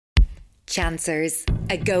Chancers,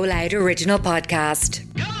 a Go Loud original podcast.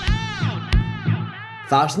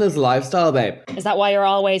 Fashion is a lifestyle, babe. Is that why you're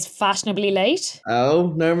always fashionably late?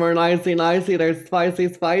 Oh, no more nicey, there's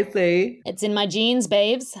spicy. It's in my genes,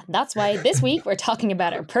 babes. That's why this week we're talking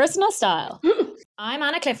about our personal style. I'm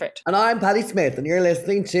Anna Clifford. And I'm Paddy Smith, and you're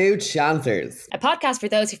listening to Chancers, a podcast for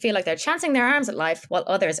those who feel like they're chancing their arms at life while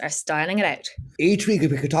others are styling it out. Each week we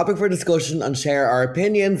pick a topic for discussion and share our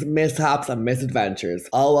opinions, mishaps and misadventures,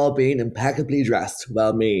 all while being impeccably dressed.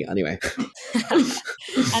 Well, me, anyway.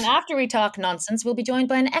 And after we talk nonsense, we'll be joined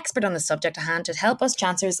by an expert on the subject at hand to help us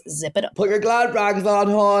chancers zip it up. Put your glad rags on,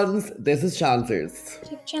 Hans. This is Chancers.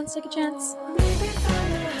 Take a chance, take a chance. Maybe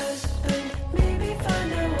find a husband, maybe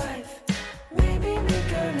find a wife, maybe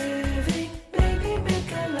make a living, maybe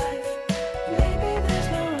make a life. Maybe there's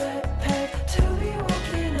no red path to be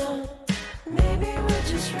walking on. Maybe we're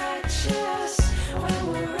just righteous when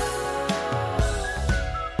we're wrong.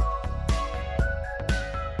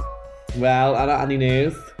 Well, Anna, any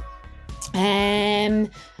news?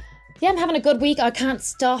 Yeah, I'm having a good week. I can't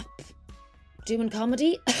stop doing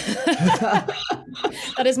comedy.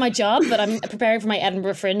 That is my job, but I'm preparing for my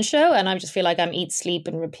Edinburgh Fringe show, and I just feel like I'm eat, sleep,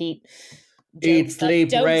 and repeat. Eat, sleep,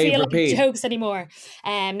 don't rave, feel repeat. like jokes anymore.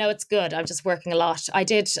 No, it's good. I'm just working a lot. I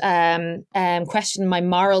did question my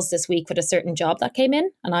morals this week with a certain job that came in,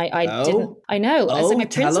 and I didn't. I know. I was like, my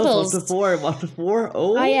principles. What's it for?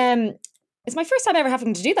 Oh, It's my first time ever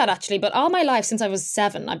having to do that, actually. But all my life, since I was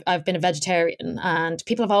 7, I've been a vegetarian, and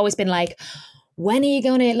people have always been like, when are you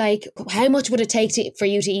going to, how much would it take for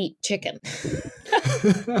you to eat chicken?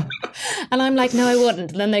 And I'm like, no, I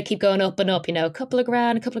wouldn't. And then they keep going up and up, a couple of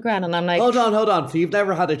grand. And I'm like, hold on. So you've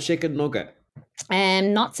never had a chicken nugget?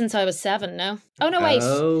 Not since I was 7, no. Oh, no, wait.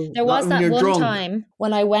 There was that one drunk. time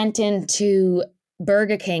when I went into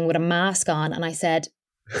Burger King with a mask on, and I said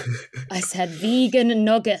vegan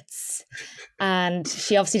nuggets, and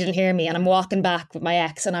she obviously didn't hear me, and I'm walking back with my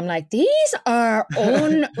ex and I'm like, these are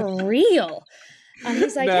unreal. And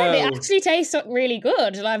he's like, yeah, they actually taste really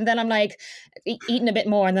good. And then I'm like eating a bit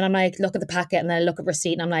more, and then I'm like, look at the packet, and then I look at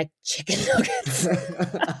receipt and I'm like, chicken nuggets.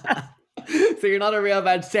 So you're not a real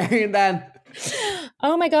vegetarian then?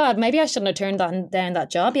 Oh my God, maybe I shouldn't have turned down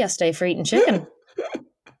that job yesterday for eating chicken.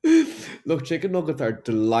 Look, chicken nuggets are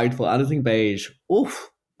delightful. Anything beige. Oof.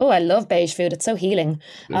 Oh, I love beige food. It's so healing.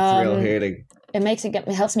 It's real healing. It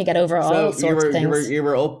helps me get over all sorts of things. You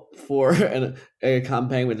were up for a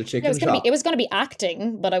campaign with a chicken shop. It was going to be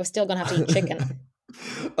acting, but I was still going to have to eat chicken.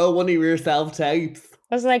 Oh, one of your self-tapes.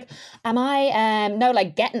 I was like, am I,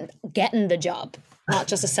 getting the job, not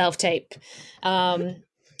just a self-tape. And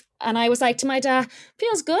I was like to my dad,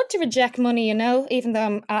 feels good to reject money, even though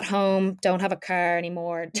I'm at home, don't have a car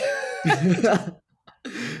anymore.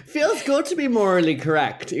 Feels good to be morally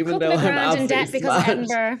correct, even though I'm absolutely in debt because of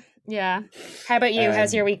Edinburgh. Yeah. How about you?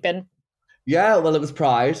 How's your week been? Yeah, well, it was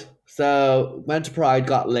Pride. So went to Pride,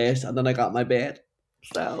 got lit, and then I got my bit.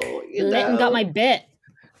 So, lit and got my bit.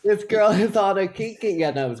 This girl is on a kiki. Yeah,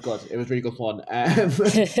 no, it was good. It was really good fun.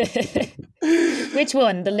 Which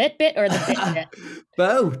one? The lit bit or the bit bit?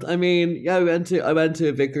 Both. I mean, yeah, I went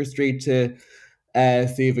to Vicar Street to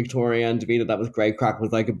see Victoria and Davina. That was great. Crack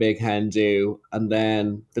was like a big hen do. And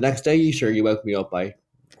then the next day, you woke me up. I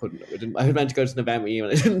meant to go to an event with you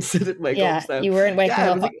and I didn't wake up. Yeah, you weren't waking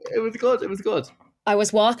up. It was good. It was good. I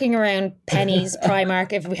was walking around Penny's,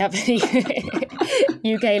 Primark, if we have any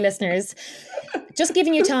UK listeners, just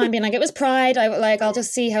giving you time, being like, it was Pride. I'll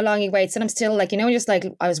just see how long he waits. And I'm still I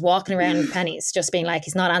was walking around Penny's, just being like,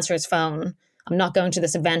 he's not answering his phone. I'm not going to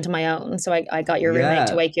this event on my own. So I got your roommate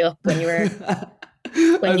to wake you up when you were...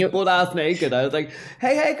 I was butt-ass naked. I was like,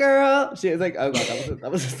 hey girl. She was like, oh God,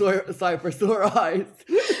 that was a sight for sore eyes.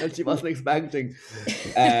 And she wasn't expecting.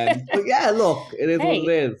 But yeah, look, it is what it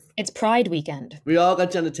is. It's Pride weekend. We all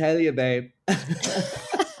got genitalia, babe.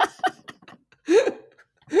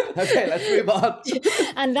 Okay, let's move on.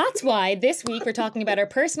 And that's why this week we're talking about our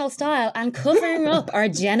personal style and covering up our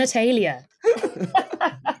genitalia.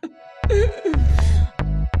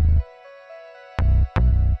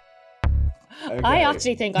 Okay. I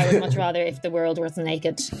actually think I would much rather if the world wasn't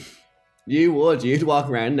naked. You'd walk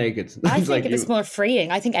around naked. I think it's more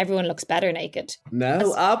freeing. I think everyone looks better naked.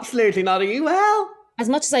 No, absolutely not. Are you well? As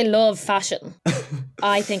much as I love fashion,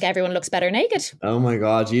 I think everyone looks better naked. Oh my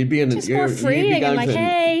God, you'd be in just more freeing and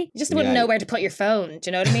hey, you just wouldn't know where to put your phone. Do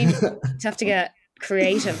you know what I mean? You'd have to get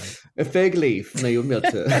creative. A fig leaf. No, you wouldn't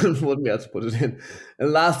be able to put it in.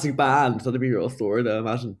 Elastic band. That'd be real sore though,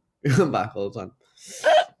 imagine. You come back all the time.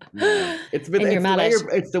 It's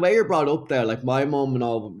the way you're brought up there. Like my mum and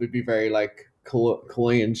all would be very like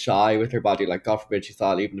coy and shy with her body. Like, God forbid she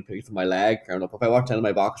saw even a piece of my leg growing up. If I walked down in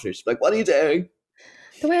my boxers, she'd be like, "What are you doing?"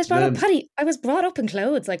 The way I was brought up, Then- Paddy, I was brought up in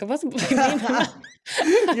clothes. Like, it wasn't.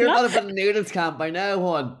 You're not up in a nudist camp by now,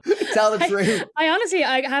 hon. Tell the truth. I honestly,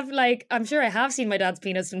 I have like, I'm sure I have seen my dad's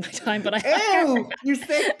penis in my time, but I Ew, you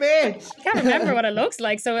sick bitch. can't remember what it looks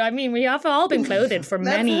like. So, I mean, we have all been clothed for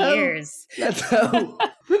many hope. years. Let's go.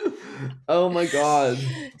 Oh my God.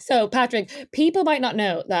 So, Patrick, people might not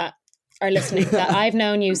know that are listening that I've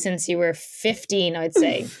known you since you were 15, I'd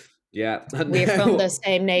say. Yeah. We're from the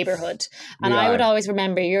same neighborhood. And We I would are. always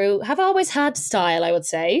remember you have always had style, I would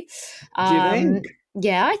say. Do you think?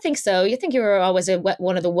 Yeah, I think so. You think you were always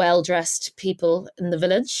one of the well-dressed people in the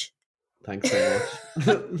village. Thanks very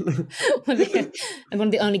much. And one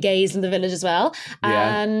of the only gays in the village as well.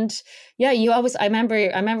 Yeah. And yeah, you always, I remember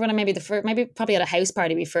when I maybe probably at a house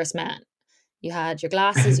party we first met. You had your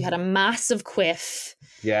glasses, you had a massive quiff.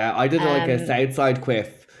 Yeah, I did like a Southside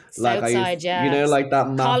quiff. Like Southside, yeah. You know, like that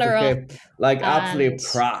massive Collar up quiff. Like absolute and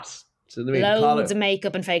prat. Do you know what I mean? Loads of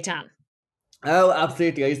makeup and fake tan. Oh,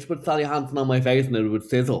 absolutely. I used to put Sally Hansen on my face and it would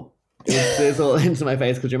sizzle. It would sizzle into my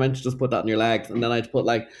face because you're meant to just put that on your legs. And then I'd put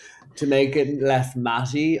like, to make it less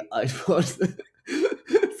matty, I'd put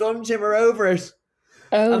sun shimmer over it.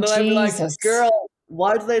 Oh, And then I'd be like, Jesus. girl,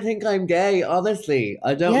 why do they think I'm gay? Honestly,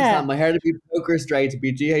 I don't Yeah. understand. My hair to be poker straight, to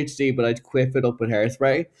be GHD, but I'd quiff it up with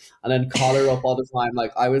hairspray and then collar up all the time.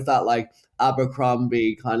 Like I was that like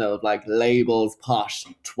Abercrombie kind of like labels posh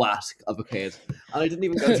twat of a kid, and I didn't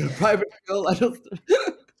even go to a private school. I was.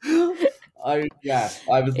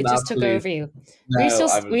 It an just took absolute- over you. No,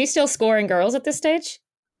 Were you still scoring girls at this stage?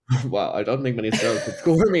 well, I don't think many girls could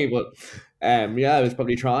score me, but yeah, I was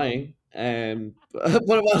probably trying. But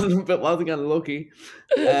it wasn't getting lucky.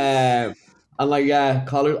 And like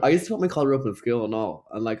collar. I used to put my collar up in school and all,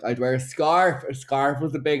 and like I'd wear a scarf. A scarf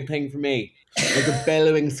was a big thing for me, like a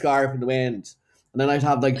billowing scarf in the wind. And then I'd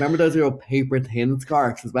have like, remember those little paper thin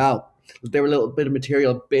scarves as well? They were a little bit of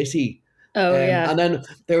material, bitty. Oh, yeah. And then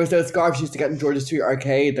there was those scarves you used to get in George's Street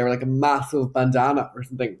Arcade. They were like a massive bandana or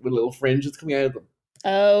something with little fringes coming out of them.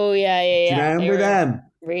 Oh, yeah. Do you They remember were them?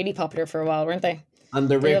 really popular for a while, weren't they? And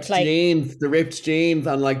the They ripped look like- jeans,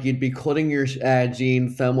 and like you'd be cutting your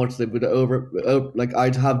jeans so much that would like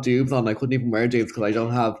I'd have dubs on. I couldn't even wear dubs because I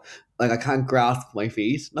don't have, like, I can't grasp my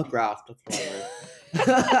feet. Not grasp, that's the wrong word.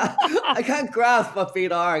 I can't grasp what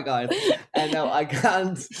feet are, guys. And no, I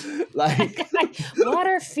can't, like. What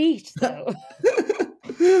are feet, though?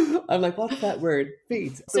 I'm like, what's that word?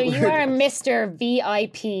 Feet. So you are Mr.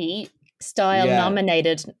 VIP style Yeah.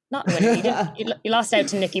 nominated. Not winning. You lost out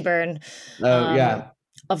to Nicky Byrne Oh, yeah.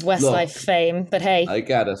 of Westlife fame. But hey, I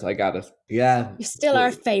get it. Yeah. you're still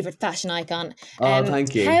our favourite fashion icon. Oh,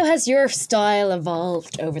 thank you. How has your style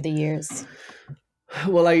evolved over the years?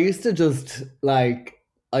 Well, I used to just, like,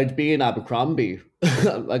 I'd be in Abercrombie,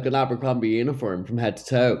 like an Abercrombie uniform from head to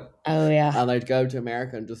toe. Oh, yeah. And I'd go to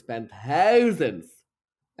America and just spend thousands,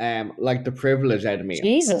 like the privilege out of me.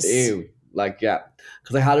 Jesus. Ew. Like, yeah.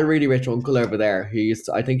 Because I had a really rich uncle over there.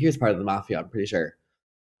 I think he was part of the mafia, I'm pretty sure.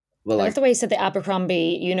 Well, I like, love the way you said the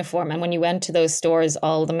Abercrombie uniform, and when you went to those stores,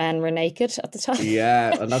 all the men were naked at the time.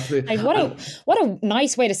 yeah. And that's Like, what a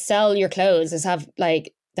nice way to sell your clothes is have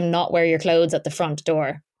like them not wear your clothes at the front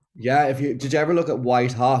door. yeah. Did you ever look at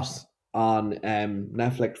White Hot on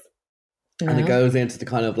Netflix? And it No. goes into the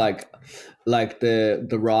kind of like the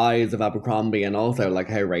rise of Abercrombie and also like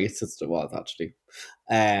how racist it was actually.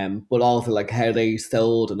 But also like how they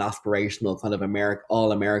sold an aspirational kind of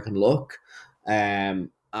all American look. And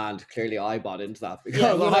clearly I bought into that because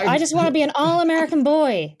Yeah, you're like, I just want to be an all-American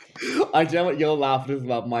boy. I do you know what you'll laugh at this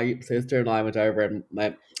about. My sister and I went over and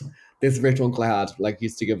this rich uncle I had like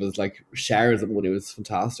used to give us like showers when it was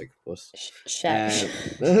fantastic. But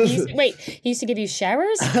Wait, he used to give you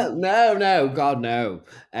showers? no, God no.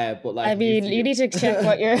 But like I he mean, used to you give- need to check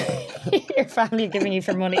what your your family are giving you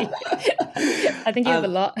for money. I think you have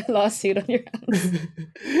a lawsuit on your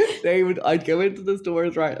hands. I'd go into the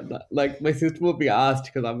stores, right? And like my sister would be asked,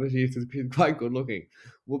 because obviously she's quite good looking,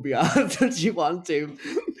 would be asked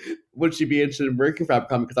would she be interested in working for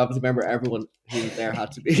Abercrombie? Because obviously remember everyone who was there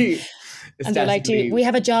had to be. And they're like, we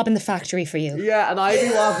have a job in the factory for you. Yeah, and I'd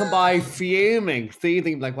be walking by fuming,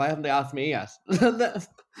 seething, like, why haven't they asked me yet?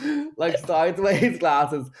 Like sideways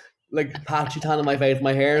glasses, like patchy tan on my face,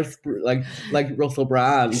 my hair's like Russell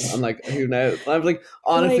Brand, and like who knows? I was like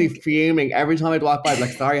honestly fuming every time I'd walk by. I'd be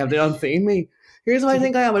like, sorry, have they not seen me? Here's what I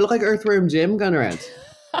think I am. I look like Earthworm Jim going around.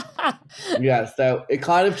 Yeah, so it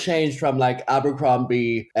kind of changed from like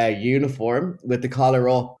Abercrombie uniform with the collar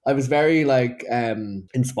up. I was very like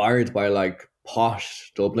inspired by like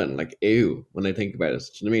posh Dublin. Like, ew, when I think about it.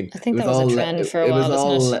 Do you know what I mean? I think It that was a all trend for a it was while,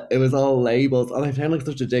 all wasn't it? it was all labels, and I sound like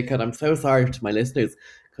such a dickhead. I'm so sorry to my listeners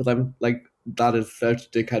because I'm like that is such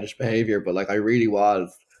dickheadish behavior, but like I really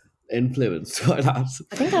was influenced by that.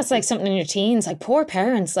 I think that's like something in your teens, like poor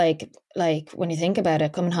parents, like when you think about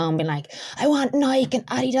it, coming home being like, I want Nike and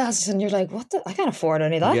Adidas, and you're like, what the? I can't afford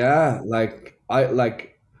any of that. Yeah,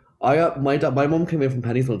 my mum came in from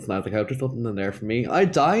Penny's once, and I was like, I hope there's something in there for me. I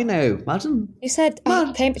die now. Imagine. You said,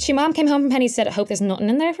 Man. mom came home from Penny, said, I hope there's nothing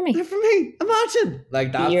in there for me. For me, imagine.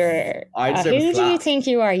 Like that. Who do you think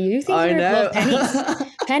you are? You think you're above Penny's?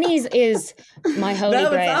 Penny's is my holy No,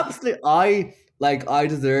 grail. it's absolutely. I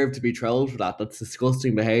deserve to be trolled for that. That's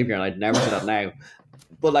disgusting behavior, and I'd never do that now.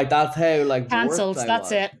 But like that's how like Cancelled. warped I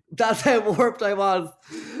That's was. it. That's how warped I was.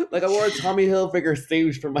 Like I wore a Tommy Hilfiger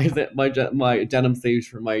suit for my denim suit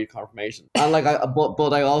for my confirmation, and like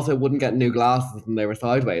but I also wouldn't get new glasses and they were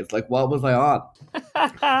sideways. Like what was I on?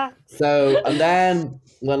 So and then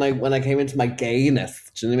when I came into my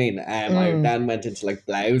gayness, do you know what I mean? I then went into like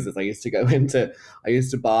blouses. I used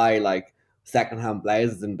to buy like secondhand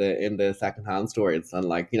blouses in the secondhand stores, and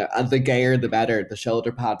like, you know, and the gayer the better, the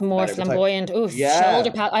shoulder pad More better. flamboyant. Oh, Yeah.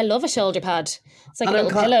 shoulder pad. I love a shoulder pad. It's like And a I'm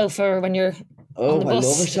little pillow for when you're Oh, on the I bus.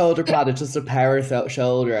 love a shoulder pad. It's just a power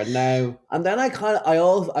shoulder. And then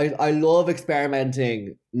I love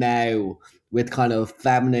experimenting now with kind of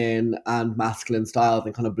feminine and masculine styles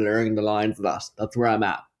and kind of blurring the lines of that. That's where I'm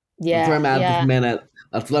at. Yeah, That's where I'm at this minute.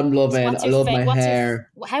 That's what I'm loving. I love my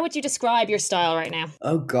hair. How would you describe your style right now?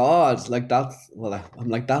 Oh God, like I'm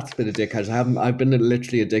like, that's been a dickhead. I've been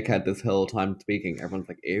literally a dickhead this whole time speaking. Everyone's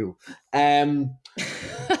like, ew.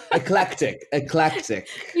 Eclectic.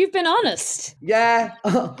 You've been honest. Yeah.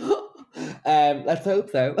 Let's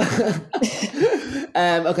hope so.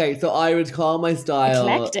 Okay, so I would call my style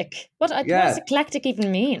Eclectic. What does eclectic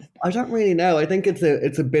even mean? I don't really know. I think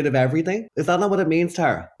it's a bit of everything. Is that not what it means,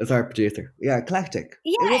 Tara? As our producer. Yeah, eclectic.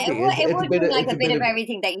 Yeah, it would be like a bit of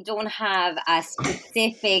everything, that you don't have a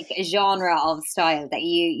specific genre of style, that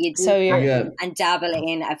you do and dabble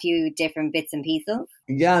in a few different bits and pieces.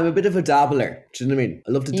 Yeah, I'm a bit of a dabbler. Do you know what I mean?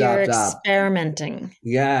 I love to dab. You're experimenting.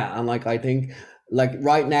 Yeah, and like I think like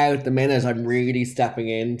right now at the minute I'm really stepping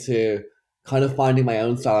into kind of finding my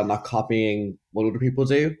own style and not copying what other people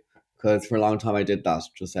do, because for a long time I did that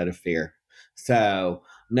just out of fear. So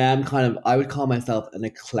now I would call myself an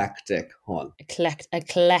eclectic hun.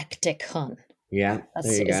 Eclectic hun. Yeah.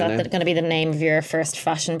 Is that going to be the name of your first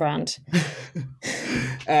fashion brand?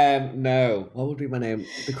 No. What would be my name?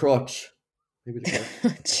 The Crutch. Maybe the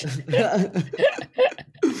Crutch.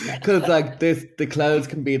 Because like the clothes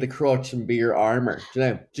can be the crutch and be your armor. Do you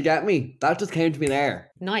know? Do you get me? That just came to me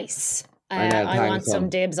there. Nice. I want some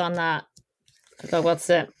dibs on that. So what's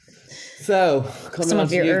it? So coming Some on of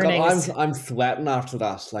to your you, earnings. I'm sweating after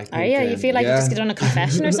that. Like, Are you? You feel like you just get on a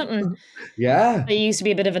confession or something? Yeah. You used to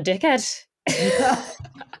be a bit of a dickhead.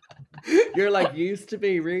 You're like, used to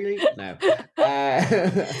be, really? No.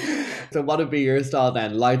 So what would be your style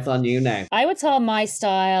then? Lights on you now. I would call my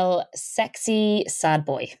style sexy sad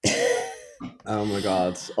boy. Oh my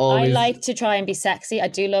God. I like to try and be sexy. I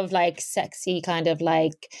do love like sexy kind of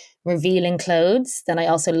like revealing clothes. Then I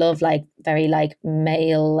also love like very like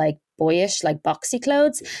male, like boyish, like boxy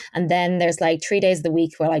clothes. And then there's like 3 days of the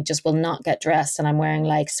week where I just will not get dressed and I'm wearing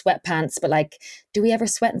like sweatpants. But like, do we ever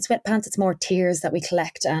sweat in sweatpants? It's more tears that we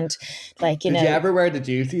collect. And like, you know. Did you ever wear the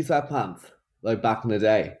juicy sweatpants? Like back in the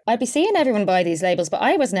day? I'd be seeing everyone buy these labels, but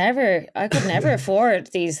I could never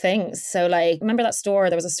afford these things. So like, remember that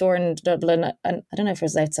store? There was a store in Dublin, and I don't know if it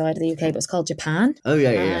was outside of the UK, but it was called Japan. Oh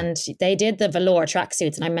yeah. And they did the velour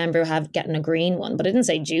tracksuits, and I remember getting a green one, but it didn't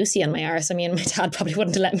say juicy on my arse. I mean, my dad probably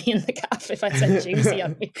wouldn't have let me in the cafe if I said juicy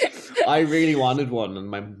on me. I really wanted one, and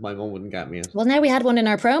my mum wouldn't get me in. Well, now we had one in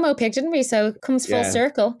our promo pic, didn't we? So it comes full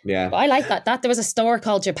circle. Yeah. But I like that. There was a store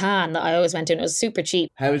called Japan that I always went to, and it was super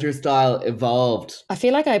cheap. How has your style evolved? I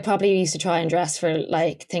feel like I probably used to try and dress for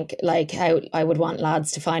like how I would want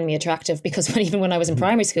lads to find me attractive, because even when I was in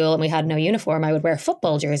primary school and we had no uniform, I would wear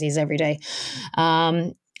football jerseys every day,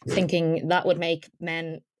 thinking that would make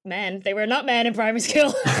men. They were not men in primary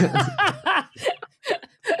school.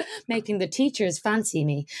 Making the teachers fancy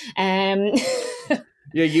me.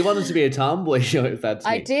 Yeah, you wanted to be a tomboy, that's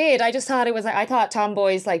me. I did. I just thought I thought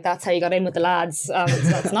tomboys, like, that's how you got in with the lads.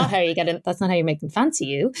 That's not how you get in. That's not how you make them fancy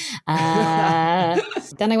you.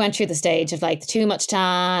 Then I went through the stage of like the too much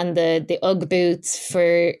tan, the Ugg boots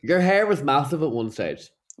for... Your hair was massive at one stage.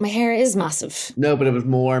 My hair is massive. No, but it was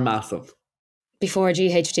more massive. Before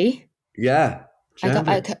GHD? Yeah.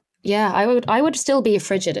 I would still be a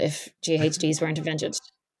frigid if GHDs weren't invented.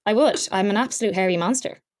 I would. I'm an absolute hairy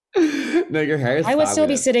monster. No, your hair is I would still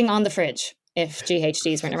be fabulous. sitting on the fridge if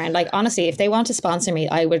GHDs weren't around. Like, honestly, if they want to sponsor me,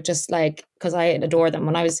 I would just like, because I adore them.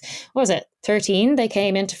 When I was, what was it, 13, they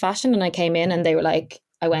came into fashion and I came in and they were like,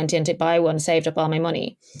 I went in to buy one, saved up all my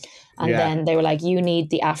money. And then they were like, you need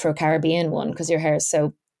the Afro-Caribbean one because your hair is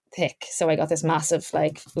so thick. So I got this massive,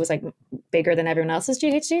 like, it was like bigger than everyone else's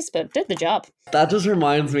GHDs, but did the job. That just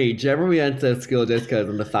reminds me, do you remember we went to school discos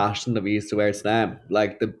and the fashion that we used to wear to them?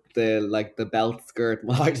 Like the belt skirt.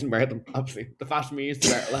 Well, I didn't wear them, obviously. The fashion we used to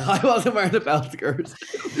wear. Like, I wasn't wearing a belt skirt.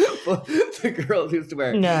 But the girls used to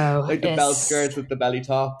wear like the belt skirts with the belly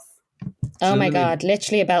tops. Oh my God,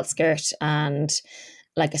 literally a belt skirt and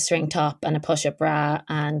like a string top and a push-up bra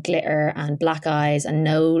and glitter and black eyes and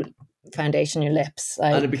no foundation on your lips. Like,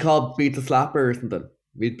 and it'd be called Beat the Slapper or something.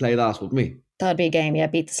 We'd play that, wouldn't we? That'd be a game, yeah.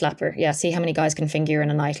 Beat the Slapper. Yeah, see how many guys can finger you in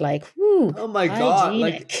a night. Like, whoo. Oh my God.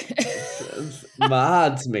 Hygienic. Like, it's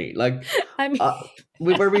mad to me. Like, I mean,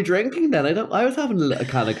 were we drinking then? I was having a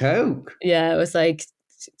can of Coke. Yeah, it was like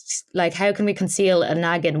how can we conceal a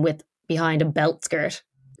nagging with behind a belt skirt?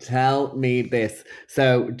 Tell me this.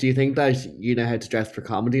 So, do you think that you know how to dress for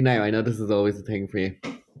comedy now? I know this is always a thing for you.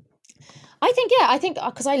 I think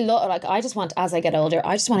because I love, like, I just want, as I get older,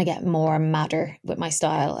 I just want to get more madder with my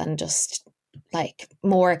style and just like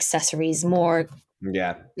more accessories, more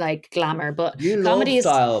like glamour. But you comedy love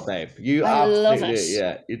style, babe. You I love absolutely, it.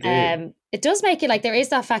 yeah, you do. It does make it like there is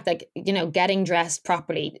that fact, like, you know, getting dressed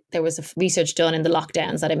properly. There was research done in the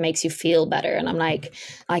lockdowns that it makes you feel better. And I'm like,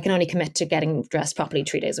 I can only commit to getting dressed properly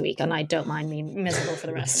 3 days a week, and I don't mind being miserable for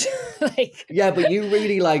the rest. Like, yeah, but you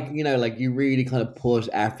really you really kind of put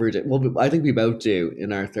effort in. Well, I think we both do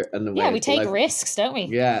in our we take risks, don't we?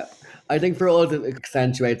 Yeah. I think for us it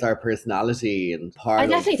accentuates our personality and part. I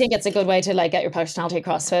definitely think it's a good way to like get your personality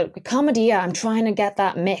across. So comedy, yeah, I'm trying to get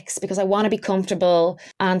that mix because I want to be comfortable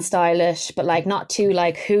and stylish, but like not too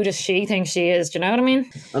like, who does she think she is? Do you know what I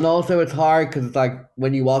mean? And also it's hard because it's like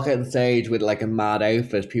when you walk out on stage with like a mad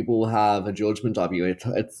outfit, people will have a judgment of you.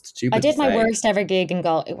 It's stupid. I did my worst ever gig in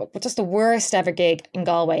Galway, just the worst ever gig in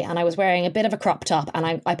Galway, and I was wearing a bit of a crop top,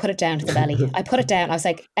 and I put it down to the belly. I put it down. I was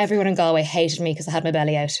like, everyone in Galway hated me because I had my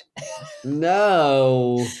belly out.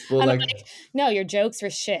 No, but like, no, your jokes were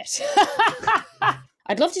shit.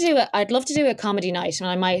 I'd love to do a comedy night, and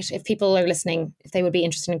I might, if people are listening, if they would be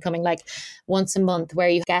interested in coming, like once a month, where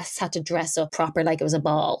you guests had to dress up proper like it was a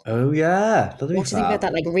ball. Oh yeah, what do you think about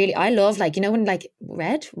that? Like, really, I love, like, you know, when like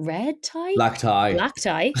red tie, black tie,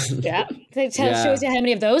 yeah. Shows you how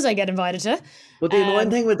many of those I get invited to. But the annoying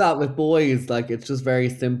thing with that, with boys, like, it's just very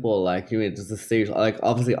simple. Like, you know, just a suit. Like,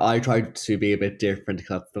 obviously, I try to be a bit different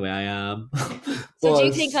because that's the way I am. So do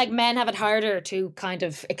you think like men have it harder to kind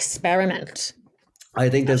of experiment? I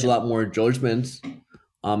think there's a lot more judgment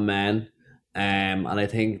on men. And I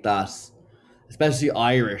think that, especially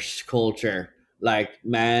Irish culture, like,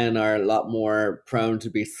 men are a lot more prone to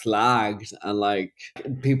be slagged, and like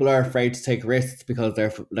people are afraid to take risks because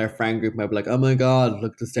their friend group might be like, oh my God,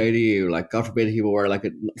 look to say to you, like, God forbid he will wear like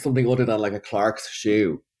something other than like a Clark's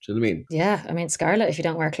shoe. Do you know what I mean? Yeah, I mean, Scarlett, if you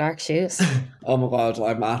don't wear Clark's shoes. Oh my God,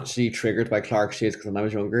 I'm actually triggered by Clark's shoes because when I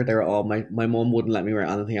was younger, they were all, my mum wouldn't let me wear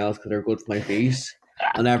anything else because they're good for my feet.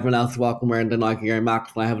 And everyone else walking wearing the Nike Air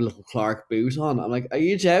Max, and I have a little Clark boot on. I'm like, are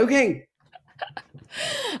you joking?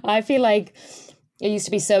 I feel like it used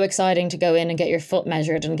to be so exciting to go in and get your foot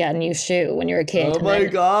measured and get a new shoe when you're a kid. Oh my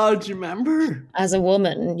God, do you remember? As a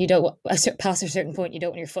woman, you don't, past a certain point, you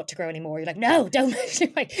don't want your foot to grow anymore. You're like, no, don't.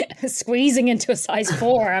 Like, squeezing into a size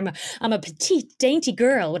 4. I'm a petite, dainty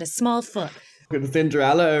girl with a small foot. Got the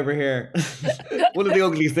Cinderella over here. One of the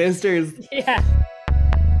ugly sisters. Yeah.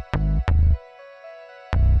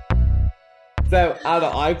 So,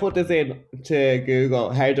 Anna, I put this in to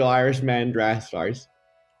Google, how do Irish men dress, right?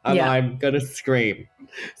 And I'm going to scream.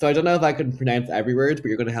 So I don't know if I can pronounce every word, but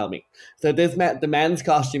you're going to help me. So the men's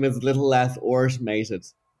costume is a little less automated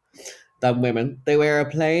than women. They wear a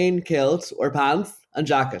plain kilt or pants and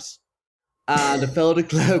jacket and a folded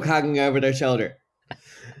cloak hanging over their shoulder.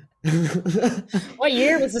 What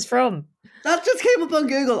year was this from? That just came up on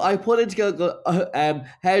Google. I put into Google,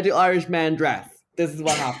 how do Irish men dress? This is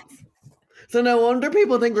what happens. So no wonder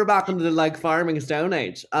people think we're back in the like farming Stone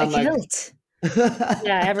Age. And a kilt.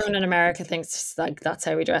 Yeah, everyone in America thinks like that's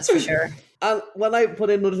how we dress for sure. And when I put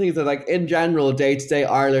in other things, that like in general, day-to-day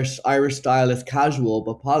Irish style is casual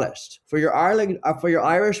but polished. For your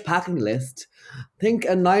Irish packing list, think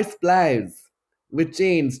a nice blouse with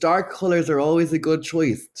jeans. Dark colours are always a good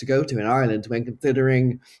choice to go to in Ireland when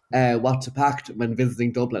considering what to pack when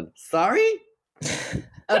visiting Dublin. Sorry?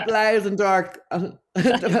 A blouse and dark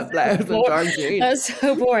jeans. That's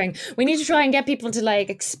so boring. We need to try and get people to like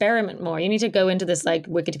experiment more. You need to go into this like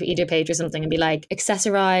Wikipedia page or something and be like,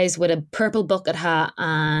 accessorize with a purple bucket hat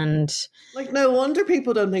and... Like, no wonder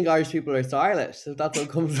people don't think Irish people are stylish, if that's what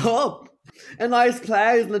comes up. A nice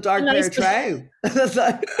blouse and a dark pair of trousers.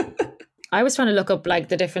 I was trying to look up like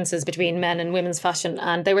the differences between men and women's fashion,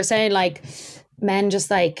 and they were saying like men just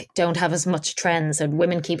like don't have as much trends, and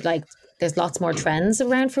women keep like there's lots more trends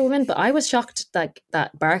around for women. But I was shocked that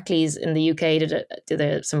Barclays in the UK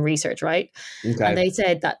did some research, right? Okay. And they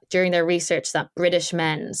said that during their research that British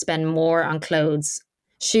men spend more on clothes,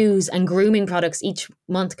 shoes and grooming products each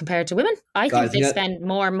month compared to women. I think they spend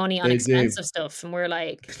more money on expensive stuff, and we're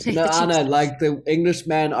like... No, Anna, like the English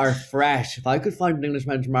men are fresh. If I could find an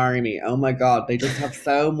Englishman to marry me, oh my God, they just have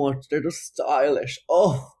so much. They're just stylish.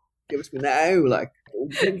 Oh, give it to me now. Like,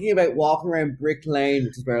 thinking about walking around Brick Lane,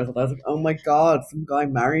 which is where I was like, oh my God, some guy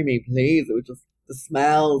marry me, please. It was just the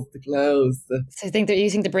smells, the clothes. So you think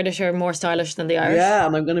the British are more stylish than the Irish? Yeah,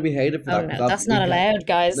 and I'm going to be hated for that. No, that's not allowed,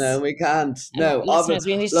 guys. No, we can't. No, listeners,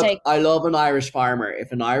 we need to take... I love an Irish farmer.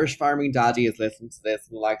 If an Irish farming daddy is listening to this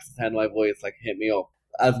and likes the sound of my voice, like, hit me up.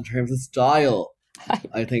 As in terms of style,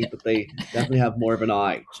 I think that they definitely have more of an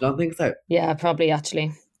eye. Do you not think so? Yeah, probably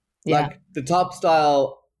actually. Yeah. Like the top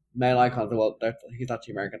style male icons. Well, he's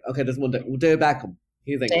actually American. Okay, this one. We'll do Beckham.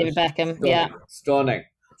 He's English. David Beckham. Stunning.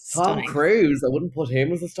 Tom Cruise. I wouldn't put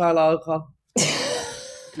him as a style icon.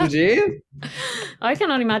 Would you? I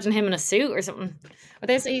can only imagine him in a suit or something. But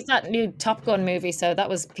he's that new Top Gun movie, so that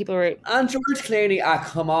was people were. And George Clooney.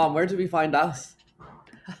 Come on, where did we find that?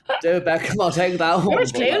 David Beckham. I'll take that one.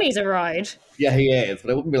 George Clooney's a ride. Yeah, he is,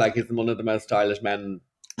 but it wouldn't be like he's one of the most stylish men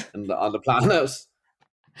on the planet.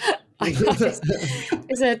 They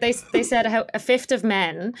said how a fifth of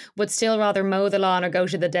men would still rather mow the lawn or go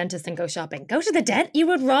to the dentist than go shopping. Go to the dentist? You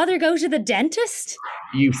would rather go to the dentist?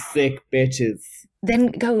 You sick bitches. Then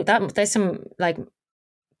go. There's some like,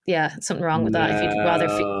 yeah, something wrong with that. If you'd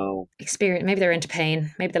rather experience, maybe they're into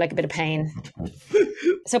pain. Maybe they like a bit of pain.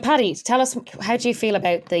 So, Paddy, tell us, how do you feel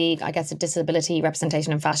about the disability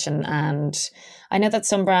representation in fashion? And I know that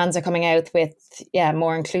some brands are coming out with,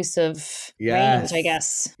 more inclusive range, I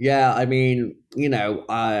guess. Yeah, I mean,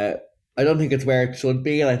 I don't think it's where it should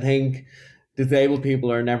be. And I think disabled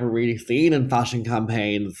people are never really seen in fashion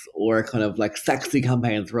campaigns or kind of like sexy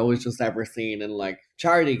campaigns. We're always just ever seen in like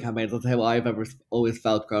charity campaigns. That's how I've always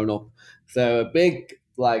felt growing up. So a big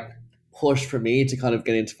push for me to kind of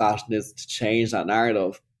get into fashion is to change that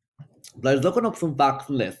narrative. But I was looking up some facts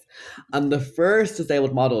on this, and the first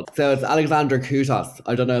disabled model, so it's Alexandra Kutas.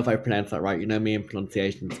 I don't know if I pronounced that right, you know me in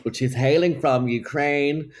pronunciations, but she's hailing from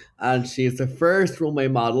Ukraine, and she's the first runway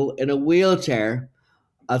model in a wheelchair,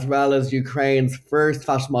 as well as Ukraine's first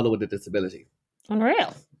fashion model with a disability.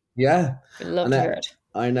 Unreal. Yeah. I'd love to hear it.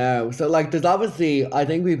 I know. So there's obviously, I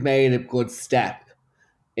think we've made a good step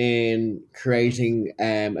in creating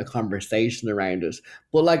a conversation around it.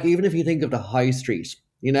 But even if you think of the high street,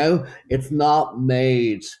 it's not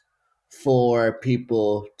made for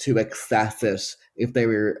people to access it if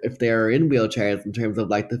they're in wheelchairs in terms of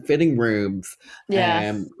the fitting rooms,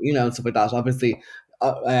 and stuff like that. Obviously,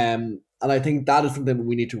 and I think that is something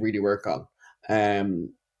we need to really work on,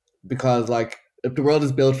 because if the world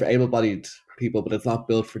is built for able-bodied people, but it's not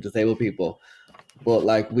built for disabled people,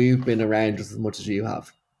 but we've been around just as much as you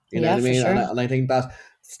have. You know what I mean? Sure. And I think that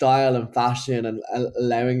style and fashion and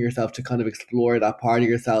allowing yourself to kind of explore that part of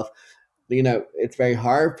yourself, it's very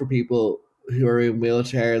hard for people who are in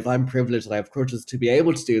wheelchairs. I'm privileged that I have crutches to be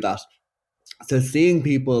able to do that. So seeing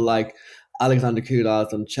people like Alexander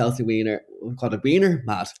Kudas and Chelsea Wiener, we've got a Wiener,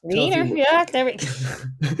 Matt. Wiener, yeah, there we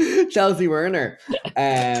go. Chelsea Werner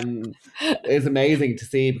is amazing to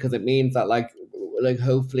see, because it means that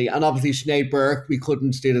hopefully, and obviously Sinead Burke, we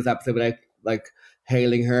couldn't do this episode without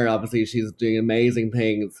hailing her. Obviously she's doing amazing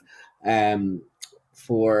things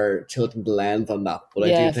for tilting the lens on that, but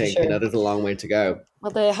I do think there's a long way to go.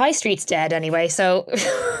 Well, the high street's dead anyway, so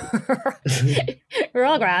we're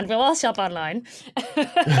all grand. We'll all shop online.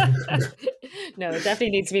 No, it definitely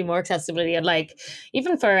needs to be more accessibility, and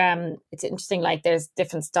even for it's interesting. There's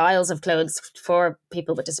different styles of clothes for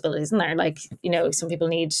people with disabilities, isn't there? Some people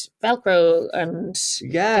need Velcro and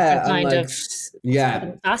different kind of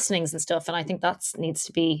fastenings and stuff, and I think that needs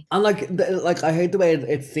to be. And I hate the way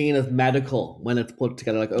it's seen as medical when it's put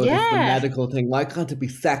together. This is the medical thing. Why can't it be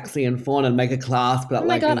sexy and fun and make a clasp? Oh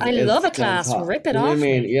my God, I love a clasp. Rip it off. I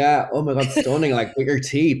mean, yeah. Oh my God, stunning. With your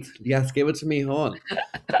teeth. Yes, give it to me, hon.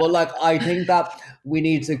 But I think that we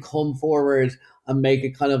need to come forward and make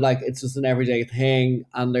it kind of like it's just an everyday thing,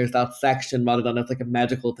 and there's that section rather than it's like a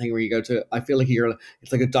medical thing where you go to. I feel like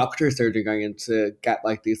it's like a doctor's surgery going in to get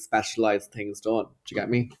like these specialized things done. Do you get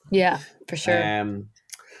me? Yeah, for sure.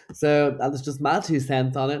 So that was just my 2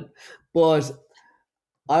 cents on it, but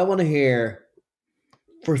I want to hear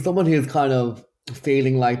for someone who's kind of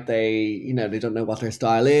feeling like they don't know what their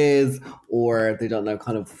style is, or they don't know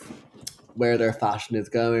kind of where their fashion is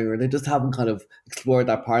going, or they just haven't kind of explored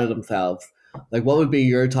that part of themselves. Like, what would be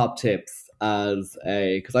your top tips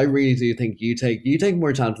because I really do think you take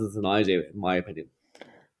more chances than I do, in my opinion.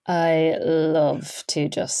 I love to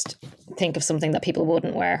just think of something that people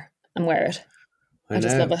wouldn't wear and wear it. I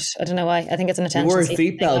just love it. I don't know why. I think it's an attention. You wore a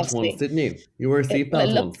seatbelt once, didn't you? You wore a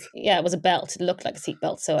seatbelt once. Yeah, it was a belt. It looked like a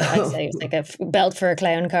seatbelt. So I'd say it was like a belt for a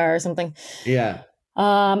clown car or something. Yeah.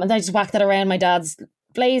 And then I just whacked that around my dad's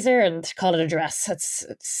blazer and call it a dress.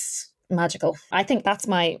 It's magical. I think that's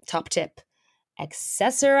my top tip.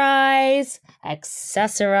 Accessorize.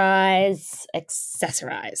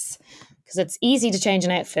 Because it's easy to change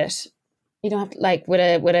an outfit. You don't have to, like, with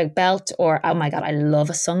a belt, or, oh my God, I love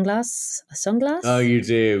a sunglass. A sunglass? Oh, you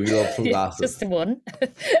do. You love sunglasses. Just the one.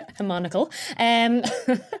 A monocle.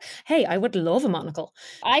 Hey, I would love a monocle.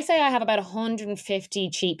 I say I have about 150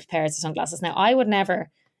 cheap pairs of sunglasses. Now, I would never,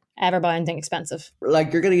 ever buy anything expensive.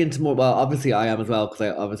 Like, you're getting into more, well, obviously I am as well, because I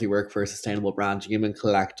obviously work for a sustainable brand, Human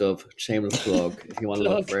Collective, shameless plug, if you want to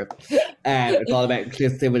look for it. It's all about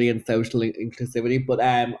inclusivity and social inclusivity, but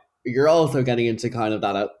you're also getting into kind of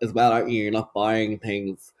that as well, aren't you? You're not buying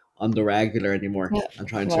things on the regular anymore and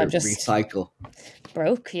trying to recycle.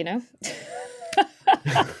 Broke, you know?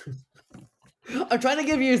 I'm trying to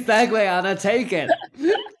give you a segue, Anna. Take it.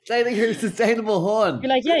 Say that you're a sustainable hun. You're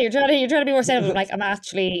like, yeah, you're trying to be more sustainable. I'm like, I'm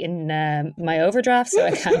actually in my overdraft, so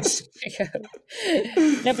I can't.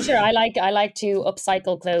 No, for sure. I like to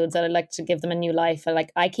upcycle clothes, and I like to give them a new life.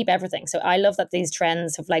 I keep everything. So I love that these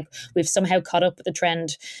trends have we've somehow caught up with the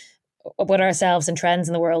trend with ourselves and trends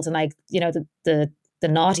in the world, and the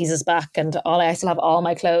noughties is back, and I still have all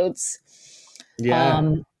my clothes.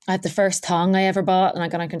 Yeah. I had the first thong I ever bought, and I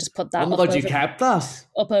can just put that. Oh my God, you kept that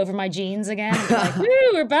up over my jeans again. Like, woo,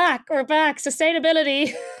 we're back,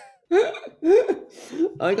 sustainability.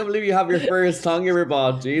 I can't believe you have your first thong you ever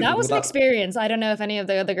bought. Jesus, that was an experience. I don't know if any of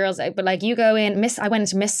the other girls, but you go in. I went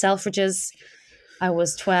into Miss Selfridges. I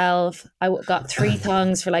was 12. I got 3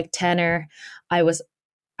 thongs for tenner. I was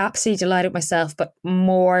absolutely delighted with myself, but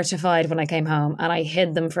mortified when I came home, and I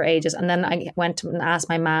hid them for ages. And then I went and asked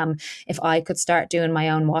my mum if I could start doing my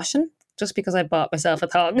own washing, just because I bought myself a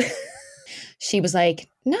thong. She was like,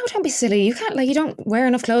 no, don't be silly. You can't, you don't wear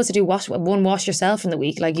enough clothes to do one wash yourself in the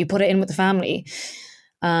week. You put it in with the family.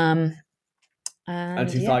 And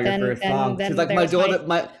she saw your first thong. She's like, my daughter,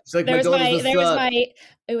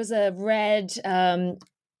 it was a red,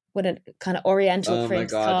 with a kind of oriental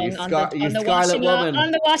print thong on the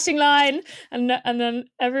washing line, and then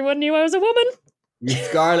everyone knew I was a woman. You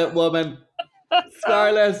scarlet woman,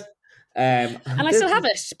 Scarlet. And I still have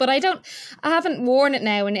it, but I haven't worn it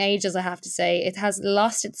now in ages. I have to say, it has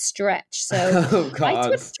lost its stretch. So I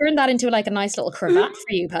would turn that into a nice little cravat for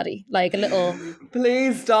you, Paddy, a little.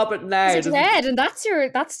 Please stop it now. It's red, and that's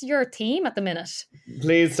your theme at the minute.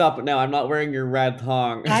 Please stop it now. I'm not wearing your red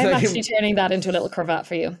thong. I'm actually turning that into a little cravat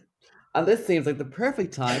for you. And this seems like the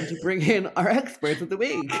perfect time to bring in our experts of the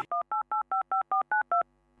week.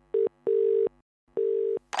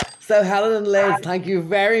 So Helen and Liz, thank you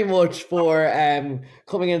very much for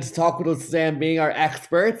coming in to talk with us today and being our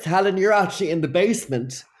experts. Helen, you're actually in the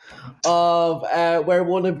basement of where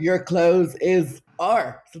one of your clothes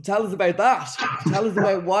are. So tell us about that. Tell us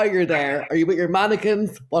about why you're there. Are you with your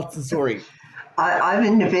mannequins? What's the story? I'm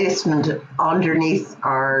in the basement underneath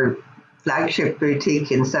our flagship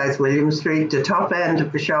boutique in South William Street. The top end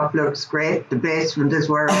of the shop looks great. The basement is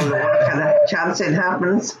where all the kind of chancing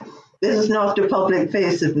happens. This is not the public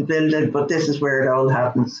face of the building, but this is where it all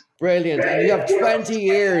happens. Brilliant. And you have 20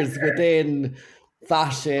 years within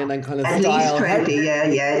fashion and kind of At style. At least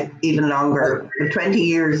 20, yeah, even longer. 20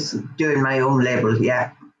 years doing my own label,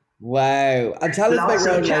 yeah. Wow. And tell us about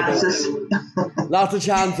your own chances. label. Lots of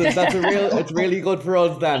chances. It's really good for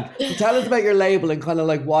us then. So tell us about your label and kind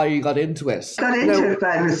of why you got into it. Got into it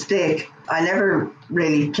by mistake. I never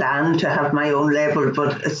really planned to have my own label,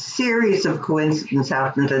 but a series of coincidences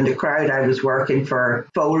happened, and the crowd I was working for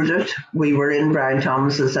folded. We were in Brian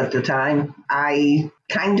Thomas's at the time. I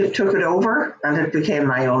kind of took it over, and it became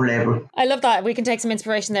my own label. I love that. We can take some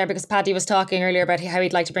inspiration there, because Paddy was talking earlier about how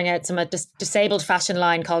he'd like to bring out some disabled fashion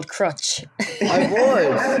line called Crutch. I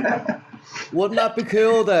would. Wouldn't that be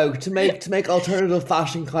cool though? To make alternative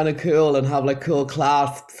fashion kind of cool and have like cool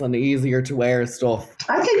clasps and easier to wear stuff.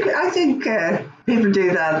 I think people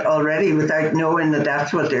do that already without knowing that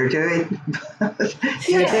that's what they're doing.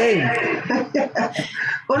 You think?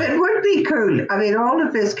 Well, it would be cool. I mean, all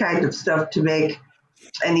of this kind of stuff to make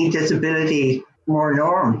any disability more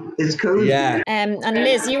norm is cool. Yeah. And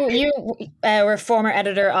Liz, you were former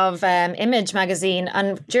editor of Image magazine,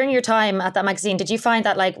 and during your time at that magazine, did you find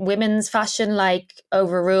that like women's fashion like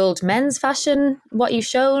overruled men's fashion? What you've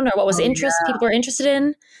shown, or what was people were interested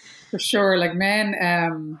in? For sure, like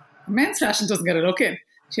men's fashion doesn't get a look in.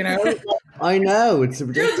 You know, I know, it's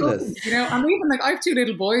ridiculous. You know, and even like I have 2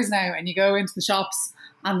 little boys now, and you go into the shops,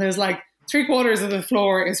 and there's like 3/4 of the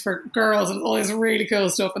floor is for girls and all this really cool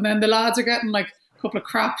stuff, and then the lads are getting like a couple of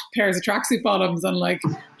crap pairs of tracksuit bottoms and like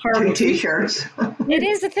horrible t-shirts. It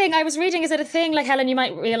is the thing I was reading. Is it a thing, like Helen, you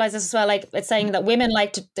might realise this as well, like it's saying that women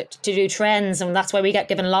like to do trends, and that's why we get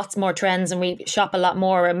given lots more trends and we shop a lot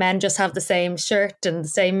more, and men just have the same shirt and the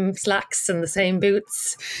same slacks and the same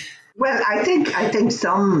boots. Well, I think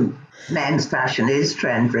some men's fashion is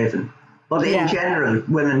trend driven, but in general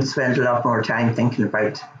women spend a lot more time thinking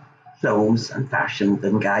about clothes and fashion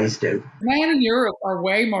than guys do. Men in Europe are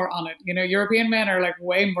way more on it. You know, European men are like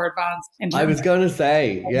way more advanced. I was going to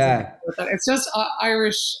say, yeah. It's just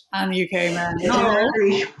Irish and UK men. It's an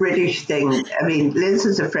Irish-British thing. I mean, Liz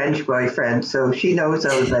is a French boyfriend, so she knows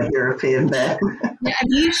all about European men. Yeah,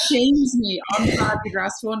 and he shames me on the badly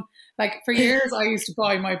dressed one. Like for years, I used to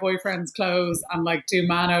buy my boyfriend's clothes and like do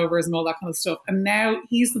manovers and all that kind of stuff. And now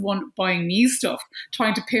he's the one buying me stuff,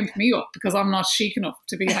 trying to pimp me up because I'm not chic enough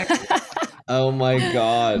to be like. Oh my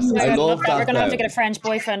God. I love that. We're going to have to get a French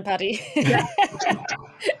boyfriend, Paddy. Yeah.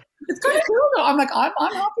 It's kind of cool though. I'm like,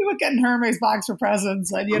 I'm happy with getting Hermes bags for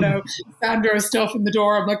presents and, you know, Sandro stuff in the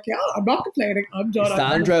door. I'm like, yeah, I'm not complaining. I'm done.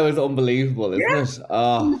 Sandro is unbelievable, isn't it?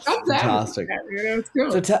 Oh, fantastic. You know, it's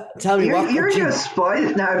cool. So tell me you're just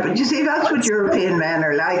spoiled now, but you see, that's what European men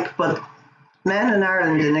are like, but men in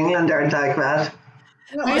Ireland and England aren't like that.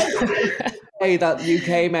 Hey, that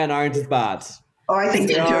UK men aren't as bad. Oh, I think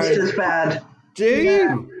they're just as bad. Do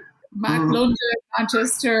you? London,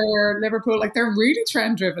 Manchester, Liverpool, like they're really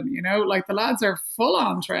trend driven, you know, like the lads are full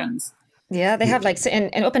on trends. Yeah, they have like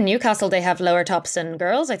up in Newcastle, they have lower tops than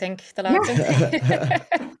girls, I think. The lads.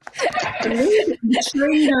 The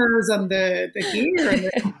trainers and the gear and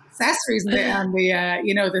the accessories and the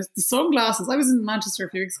you know, the sunglasses. I was in Manchester a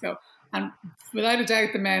few weeks ago, and without a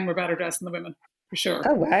doubt, the men were better dressed than the women. For sure.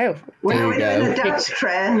 Oh, wow. Well, that's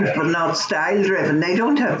trend, but not style driven. They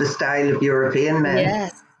don't have the style of European men.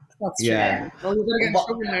 Yes. That's true. Yeah. Well, you're going to get in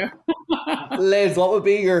trouble now. Liz, what would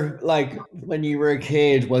be your, like, when you were a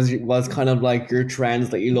kid, was kind of like your trends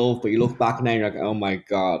that you love, but you look back now and you're like, oh my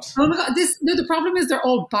God. Oh my God. The problem is they're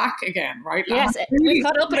all back again, right? Yes, we've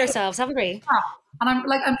caught up with ourselves, haven't we? And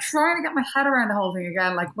I'm trying to get my head around the whole thing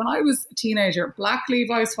again. Like when I was a teenager, black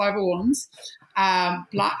Levi's 501s, a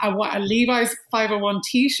Levi's 501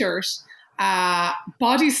 t-shirt,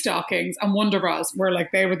 body stockings and Wonder Bras were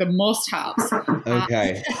like, they were the must-haves.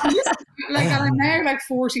 Okay. And I'm now like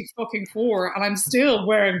 44 and I'm still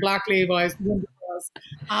wearing black Levi's Wonder Bras.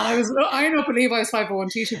 And I was eyeing up a Levi's 501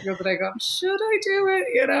 t-shirt the other day going, should I do it?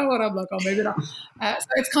 You know, and I'm like, oh, maybe not. So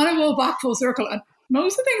it's kind of all back full circle. And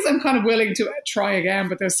most of the things I'm kind of willing to try again,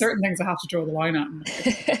 but there's certain things I have to draw the line at.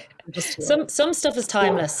 Some stuff is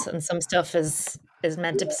timeless and some stuff is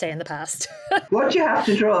meant to stay in the past. What do you have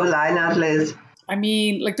to draw the line at, Liz? I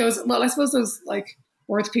mean, like those, well, I suppose those like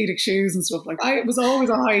orthopedic shoes and stuff. Like I was always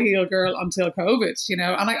a high heel girl until COVID, you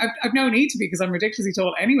know, and I've no need to be because I'm ridiculously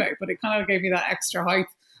tall anyway, but it kind of gave me that extra height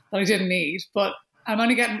that I didn't need. But I'm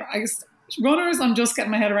only getting, I guess, runners, I'm just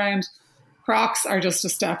getting my head around. Crocs are just a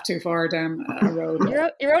step too far down a road.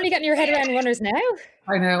 You're only getting your head around runners now?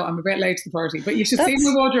 I know, I'm a bit late to the party, but you should see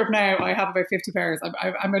my wardrobe now. I have about 50 pairs.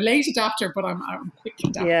 I'm a late adapter, but I'm quick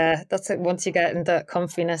adapter. Yeah, that's it. Once you get into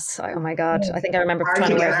comfiness, oh my God. I think I remember trying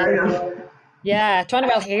to wear heels. Yeah, trying to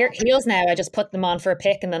wear heels now. I just put them on for a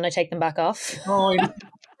pic and then I take them back off. Oh,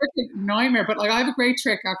 nightmare. But like I have a great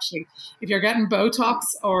trick actually. If you're getting Botox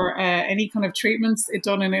or any kind of treatments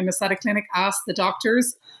done in an aesthetic clinic, ask the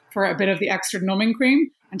doctors for a bit of the extra numbing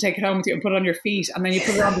cream and take it home with you and put it on your feet, and then you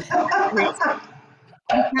put it on the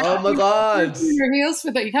oh my God. Your heels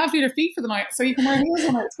for that. You can't feel your feet for the night, so you can wear heels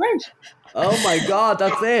on it. It's great. Oh my God,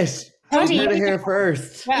 that's it. Paddy, you heard it here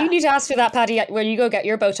first. You need to ask for that, Paddy, where you go get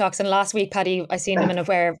your Botox. And last week, Paddy, I seen him in a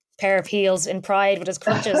pair of heels in Pride with his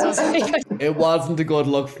crutches. I was like, it wasn't a good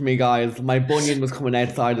look for me, guys. My bunion was coming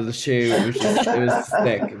outside of the shoe. It was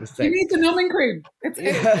sick. It was sick. You need the numbing cream.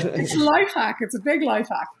 It's a life hack. It's a big life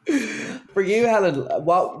hack. For you, Helen,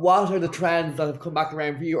 what are the trends that have come back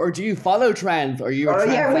around for you? Or do you follow trends? Or you? Oh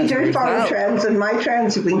yeah, we do follow trends, and my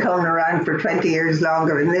trends have been coming around for 20 years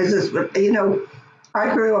longer. And this is,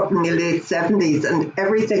 I grew up in the late 70s, and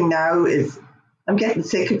everything now is, I'm getting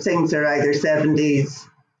sick of things that are either 70s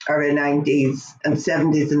or in 90s, and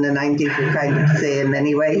 70s and the 90s are kind of the same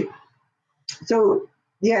anyway. So,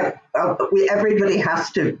 yeah, everybody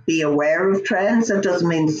has to be aware of trends. That doesn't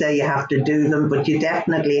mean to say you have to do them, but you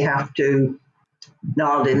definitely have to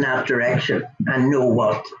nod in that direction and know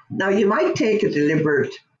what. Now, you might take a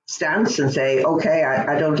deliberate stance and say, okay,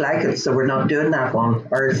 I don't like it, so we're not doing that one,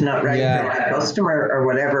 or it's not right for my customer or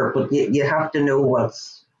whatever, but you have to know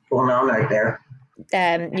what's going on out there.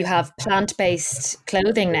 You have plant-based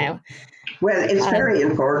clothing now. Well, it's very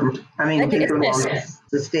important. I mean, people want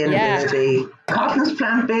sustainability. Yeah. Cotton's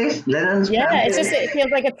plant-based, linen's plant-based. It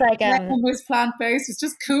feels like it's like linen was plant-based. It's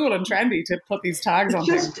just cool and trendy to put these tags on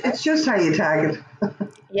things. It's just how you tag it.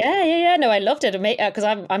 Yeah. No, I loved it because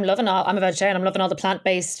I'm loving all. I'm a vegetarian. I'm loving all the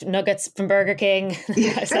plant-based nuggets from Burger King.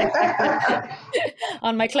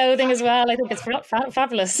 On my clothing as well. I think it's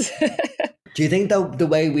fabulous. Do you think that the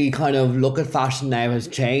way we kind of look at fashion now has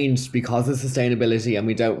changed because of sustainability, and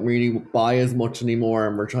we don't really buy as much anymore,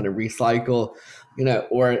 and we're trying to recycle,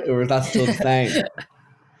 or is that still the same?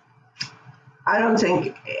 I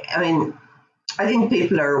think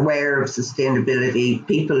people are aware of sustainability.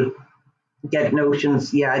 People get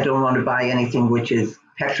notions, I don't want to buy anything which is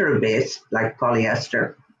petrol-based, like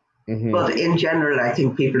polyester. Mm-hmm. But in general, I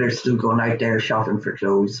think people are still going out there shopping for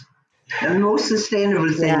clothes. And the most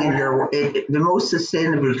sustainable thing the most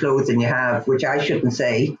sustainable clothing you have, which I shouldn't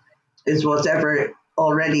say, is whatever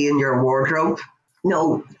already in your wardrobe.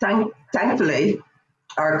 No, thankfully,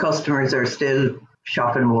 our customers are still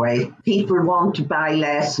shopping away. People want to buy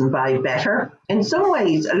less and buy better. In some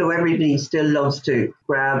ways, although everybody still loves to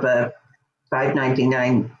grab a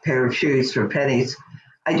 $5.99 pair of shoes for pennies,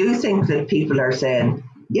 I do think that people are saying,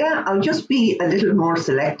 I'll just be a little more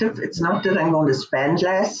selective. It's not that I'm going to spend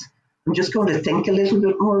less. I'm just going to think a little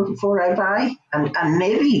bit more before I buy, and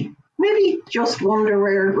maybe just wonder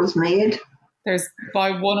where it was made. There's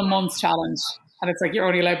buy one a month challenge, and it's like you're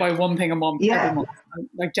only allowed to buy one thing a month every month. And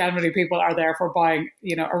like generally, people are there for buying,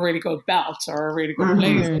 a really good belt or a really good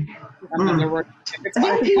blazer. And then they're working.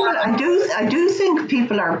 I do think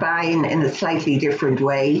people are buying in a slightly different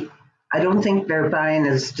way. I don't think they're buying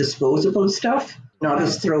as disposable stuff. Not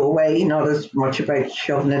as throwaway, not as much about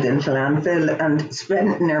shoving it into landfill, and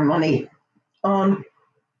spending their money on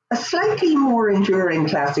a slightly more enduring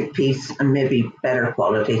classic piece and maybe better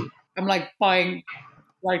quality. I'm like buying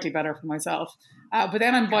slightly better for myself, but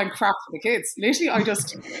then I'm buying crap for the kids. Literally, I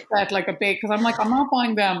just set like a big, because I'm like, I'm not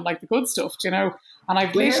buying them like the good stuff, And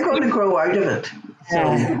I've they're going to grow out of it. So I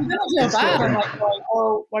don't feel bad. I'm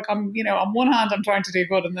like, on one hand I'm trying to do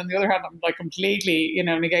good, and then the other hand I'm like completely,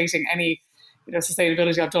 negating any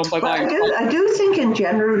sustainability I've done by buying. I do think in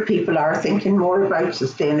general people are thinking more about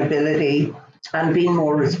sustainability and being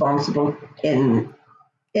more responsible in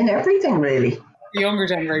everything, really. The younger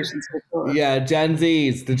generations, for sure. Yeah, the Gen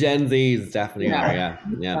Zs definitely are.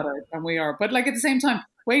 Yeah. And we are, but like at the same time,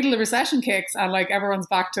 wait till the recession kicks and like everyone's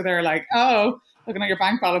back to their like, looking at your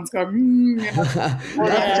bank balance, going,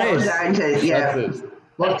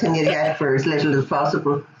 What can you get for as little as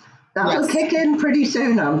possible? That'll kick in pretty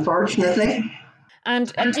soon, unfortunately.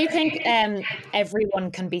 And do you think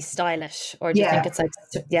everyone can be stylish, or do you think it's like,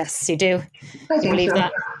 yes, you do? I think believe so.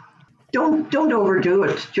 That? Don't overdo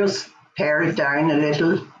it. Just pare it down a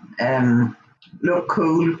little. Look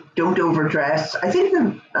cool. Don't overdress. I think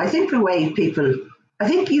the way people, I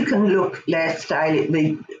think you can look less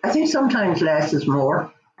stylish. I think sometimes less is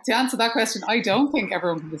more. To answer that question, I don't think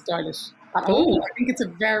everyone can be stylish at all. I think it's a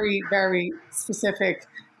very, very specific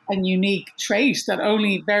and unique trait that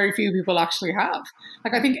only very few people actually have.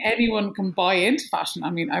 Like, I think anyone can buy into fashion. I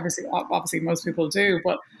mean, obviously most people do,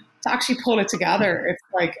 but to actually pull it together, it's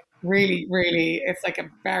like really, really, it's like a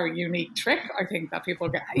very unique trick, I think, that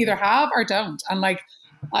people either have or don't. And like,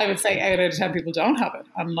 I would say 8 out of 10 people don't have it.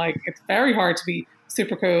 And like, it's very hard to be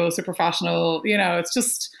super cool, super fashionable. It's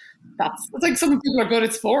just it's like some people are good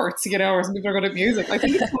at sports, you know, or some people are good at music. I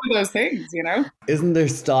think it's one of those things, you know. Isn't their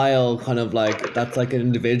style kind of like, that's like an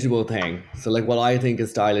individual thing? So like what I think is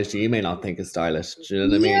stylish, you may not think is stylish. Do you know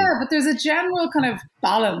what I mean? Yeah, but there's a general kind of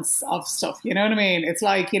balance of stuff, you know what I mean? It's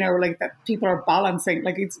like, you know, like that people are balancing,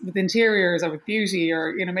 like it's with interiors or with beauty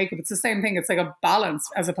or, you know, makeup. It's the same thing. It's like a balance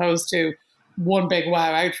as opposed to one big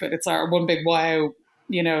wow outfit. It's our one big wow,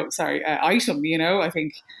 you know, item, you know, I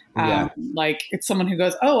think. Like it's someone who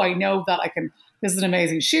goes, oh, I know that this is an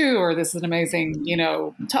amazing shoe or this is an amazing, you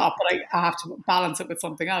know, top, but I have to balance it with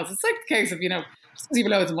something else. It's like the case of, you know, just because you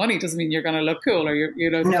have loads of money doesn't mean you're going to look cool or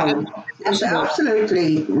you're No, it's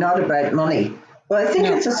absolutely not about money. Well, I think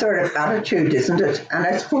it's a sort of attitude, isn't it? And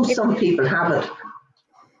I suppose some people have it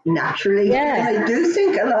naturally. Yeah. And I do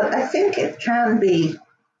think I think it can be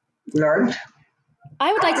learned.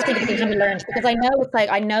 I would like to think it can be learned because I know it's like,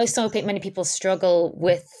 I know many people struggle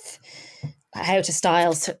with how to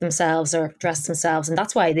style themselves or dress themselves. And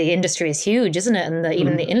that's why the industry is huge, isn't it? And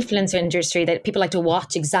even the influencer industry, that people like to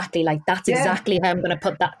watch exactly like, that's exactly how I'm going to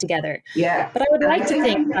put that together. Yeah. But I would like to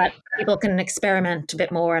think that people can experiment a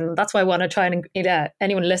bit more. And that's why I want to try and,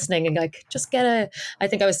 anyone listening and like, just get I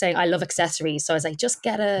think I was saying, I love accessories. So I was like, just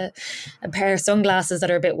get a pair of sunglasses that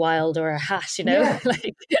are a bit wild or a hat, you know,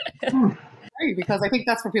 like. Because I think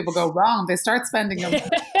that's where people go wrong. They start spending them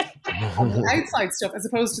on the outside stuff as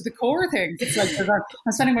opposed to the core things. It's like,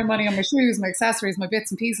 I'm spending my money on my shoes, my accessories, my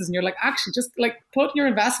bits and pieces, and you're like, actually, just like put your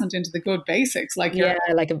investment into the good basics, like your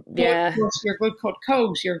good cut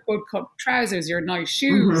coat, your good cut trousers, your nice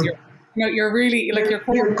shoes, you're really like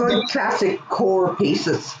your good classic core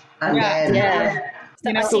pieces, and then.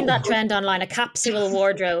 I've seen that trend online, a capsule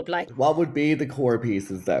wardrobe. Like, what would be the core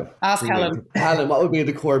pieces, though? Ask Helen. Helen, what would be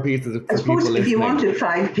the core pieces? I suppose if you wanted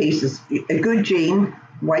 5 pieces, a good jean,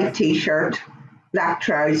 white t-shirt, black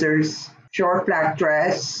trousers, short black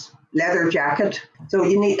dress, leather jacket. So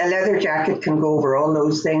you need a leather jacket can go over all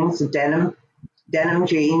those things. A denim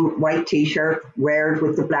jean, white t-shirt, wear it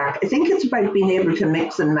with the black. I think it's about being able to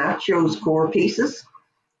mix and match those core pieces.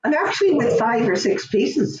 And actually, with 5 or 6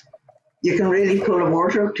 pieces, you can really pull a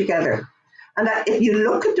wardrobe together. And if you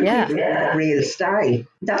look at the people with real style,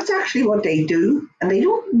 that's actually what they do. And they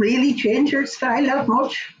don't really change their style that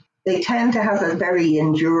much. They tend to have a very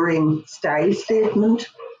enduring style statement.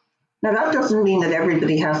 Now, that doesn't mean that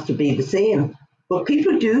everybody has to be the same. But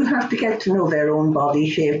people do have to get to know their own body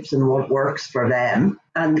shapes and what works for them.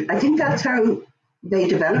 And I think that's how they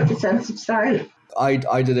develop a sense of style. I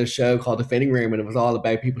did a show called The Fitting Room, and it was all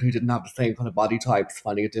about people who didn't have the same kind of body types,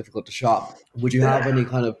 finding it difficult to shop. Would you have any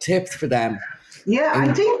kind of tips for them? Yeah,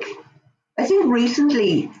 I think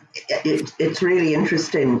recently it's really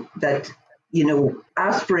interesting that, you know,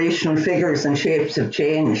 aspirational figures and shapes have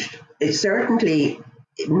changed. It's certainly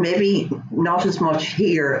maybe not as much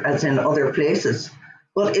here as in other places,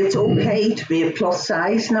 but it's okay to be a plus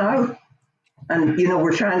size now. And, you know,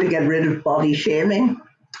 we're trying to get rid of body shaming.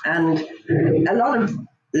 And a lot of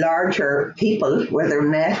larger people, whether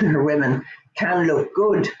men or women, can look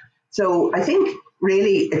good. So I think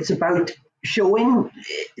really it's about showing.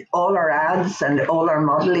 All our ads and all our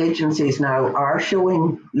model agencies now are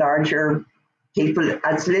showing larger people.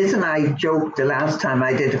 As Liz and I joked the last time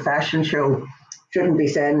I did a fashion show, shouldn't be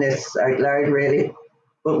saying this out loud really,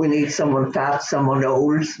 but we need someone fat, someone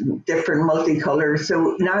old, different multicolours.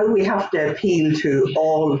 So now we have to appeal to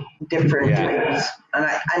all different types.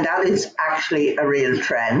 And that is actually a real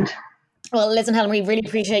trend. Well, Liz and Helen, we really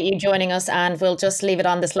appreciate you joining us, and we'll just leave it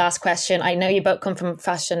on this last question. I know you both come from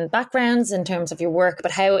fashion backgrounds in terms of your work,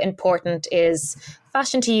 but how important is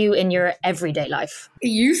fashion to you in your everyday life? It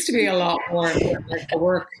used to be a lot more important. Like for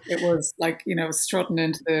work, it was like, you know, strutting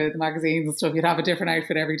into the magazines and stuff. You'd have a different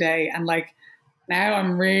outfit every day. And like, now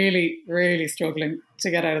I'm really, really struggling to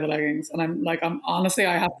get out of the leggings. And I'm honestly,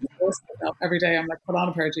 I have to force myself every day. I'm like, put on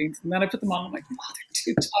a pair of jeans. And then I put them on. I'm like, oh,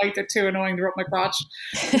 they're too tight. They're too annoying. They're up my crotch.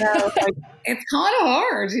 Now, like, it's kind of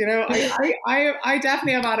hard, you know. I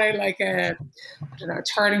definitely have had a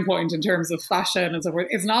turning point in terms of fashion and so forth.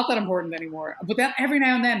 It's not that important anymore. But then every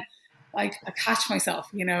now and then, like, I catch myself,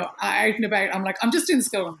 you know, out and about. I'm like, I'm just doing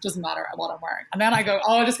school. It doesn't matter what I'm wearing. And then I go,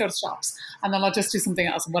 I'll just go to shops. And then I'll just do something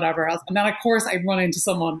else and whatever else. And then, of course, I run into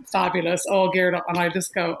someone fabulous, all geared up. And I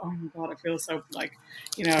just go, oh, my God, I feel so, like,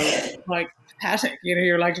 you know, like pathetic. You know,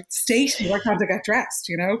 you're like, station, why can't I get dressed,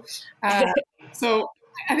 you know? So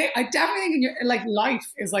I definitely think in your, like, life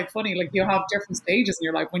is like funny. Like, you have different stages in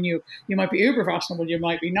your life when you might be uber fashionable, you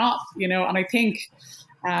might be not, you know. And I think...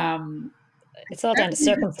 it's all down to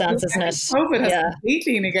circumstance, isn't it? COVID has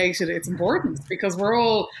completely negated its importance because we're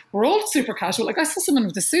all super casual. Like, I saw someone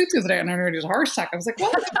with a suit the other day and I nearly had a heart attack. I was like,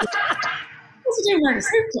 what? also doing wearing a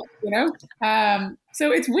suit,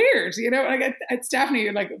 So it's weird, like it's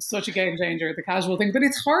definitely like such a game changer, the casual thing, but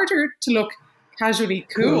it's harder to look casually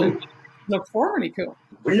cool, look formally cool.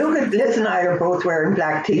 Look at Liz and I are both wearing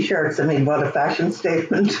black t-shirts. I mean, what a fashion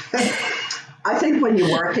statement. I think when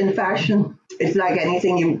you work in fashion, it's like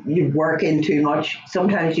anything you work in too much.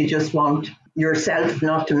 Sometimes you just want yourself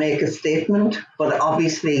not to make a statement, but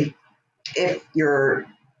obviously if you're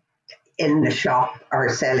in the shop or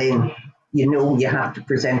selling, you have to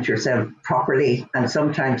present yourself properly. And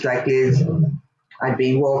sometimes, like Liz, I'd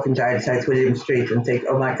be walking down South William Street and think,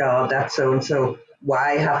 oh my God, that's so-and-so.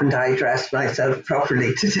 Why haven't I dressed myself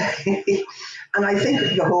properly today? And I think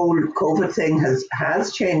the whole COVID thing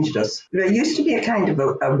has changed us. There used to be a kind of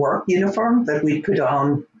a work uniform that we put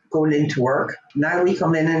on going into work. Now we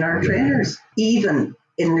come in our trainers. Even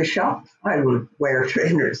in the shop, I will wear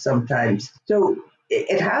trainers sometimes. So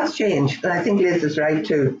it has changed. And I think Liz is right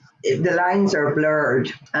too. The lines are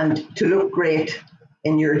blurred, and to look great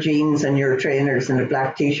in your jeans and your trainers and a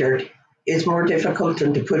black t-shirt is more difficult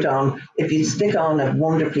than to put on. If you stick on a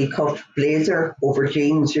wonderfully cut blazer over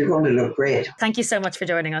jeans, you're going to look great. Thank you so much for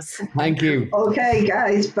joining us. Thank you. Okay,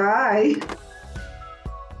 guys, bye.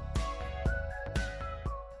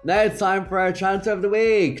 Now it's time for our chance of the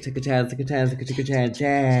week. Take a chance, take a chance, take a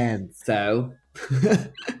chance. So...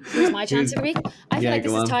 Here's my chance of the week. I feel like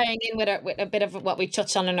this is tying in with a bit of what we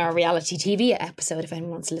touched on in our reality TV episode, if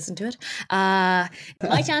anyone wants to listen to it.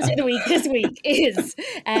 My chance of the week this week is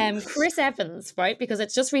Chris Evans, right? Because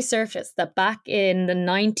it's just resurfaced that back in the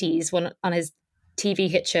 90s, when on his TV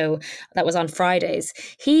hit show that was on Fridays,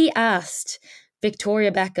 he asked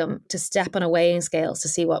Victoria Beckham to step on a weighing scales to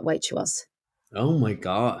see what weight she was. Oh my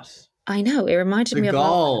God. I know, it reminded me of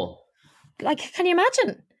gall. Like, can you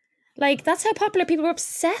imagine? Like, that's how popular people were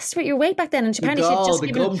obsessed with your weight back then. And apparently she'd just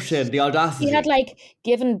given, gumption, the audacity. He had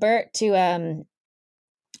given birth to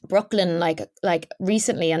Brooklyn like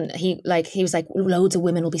recently, and he was like, loads of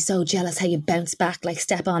women will be so jealous how you bounce back, like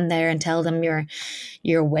step on there and tell them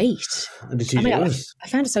your weight. And did she do it? I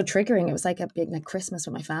found it so triggering. It was like a big Christmas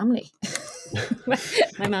with my family.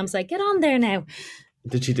 My mom's like, get on there now.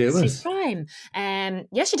 Did she do it? Prime.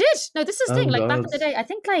 Yeah, she did. No, this is the thing. Like, back in the day, I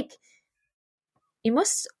think you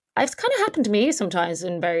must. It's kind of happened to me sometimes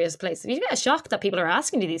in various places. You get a shock that people are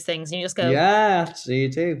asking you these things, and you just go, "Yeah, actually, you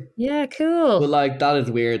do." Yeah, cool. But that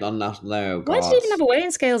is weird on national level. Why did you even have a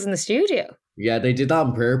weighing scales in the studio? Yeah, they did that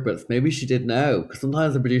on purpose. Maybe she did know, because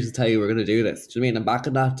sometimes the producers tell you we're going to do this. Do you know what I mean? And back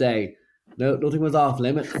in that day, nothing was off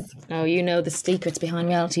limits. Oh, you know the secrets behind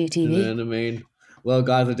reality TV. You know what I mean? Well,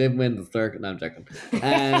 guys, I did win the circuit. No, I'm joking.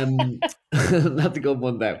 That's a good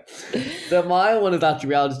one, though. So my one is actually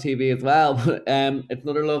reality TV as well. But it's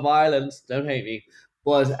another Love Island. Don't hate me.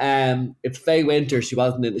 But it's Faye Winter. She's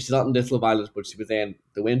not in this Love Island, but she was in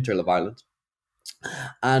the Winter Love Island.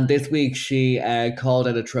 And this week she called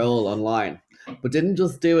out a troll online, but didn't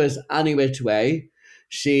just do it any which way.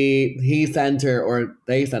 He sent her, or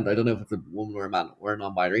they sent her, I don't know if it's a woman or a man or a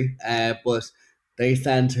non-binary, but they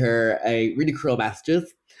sent her a really cruel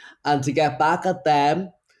messages, and to get back at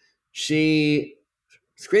them, she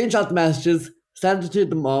screenshot the messages, sent it to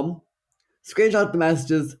the mum, screenshot the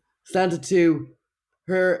messages, sent it to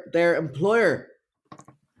their employer.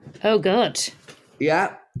 Oh, good.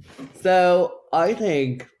 Yeah. So I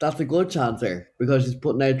think that's a good chancer, because she's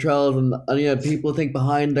putting out trolls, and people think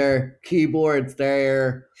behind their keyboards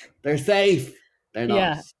they're safe. They're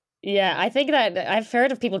not. Yeah, I think that I've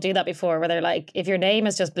heard of people do that before, where they're like, if your name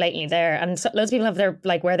is just blatantly there, and loads of people have their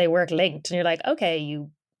where they work linked, and you're like, okay,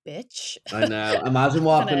 you bitch. I know. Imagine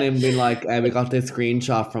walking in and being like, we got this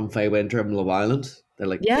screenshot from Faye Winter from Love Island. They're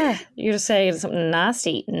like, yeah, you're just saying something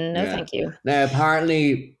nasty. No, thank you. Now,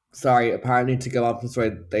 apparently to go up the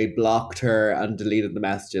story, they blocked her and deleted the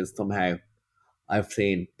messages somehow. I've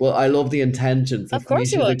seen, but I love the intentions. Of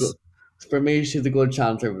course, you would. For me, she's a good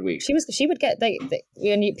chance every week. She would get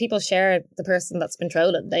when people share the person that's been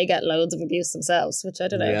trolling, they get loads of abuse themselves, which I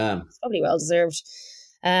don't know. Yeah, it's probably well deserved.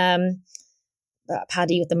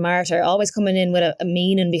 Paddy with the martyr, always coming in with a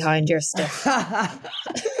meaning behind your stuff.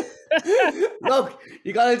 Look,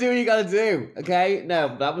 you gotta do what you gotta do. Okay,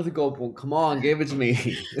 no, that was a good one. Come on, give it to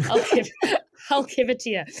me. I'll give it to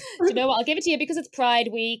you. Do you know what? I'll give it to you because it's Pride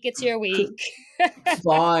Week. It's your week.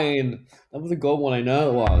 Fine. That was a good one. I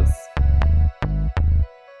know it was.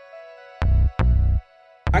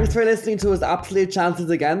 Thanks for listening to us Absolute Chances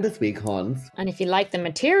again this week, Hans. And if you like the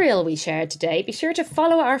material we shared today, be sure to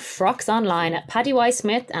follow our frocks online at Paddy Y.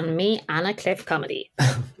 Smith and me, Anna Cliff Comedy.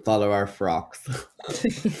 Follow our frocks.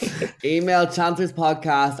 Email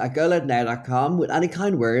chancerspodcast@goloudnow.com with any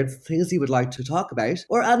kind words, things you would like to talk about,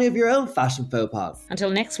 or any of your own fashion faux pas.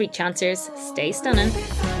 Until next week, Chancers, stay stunning.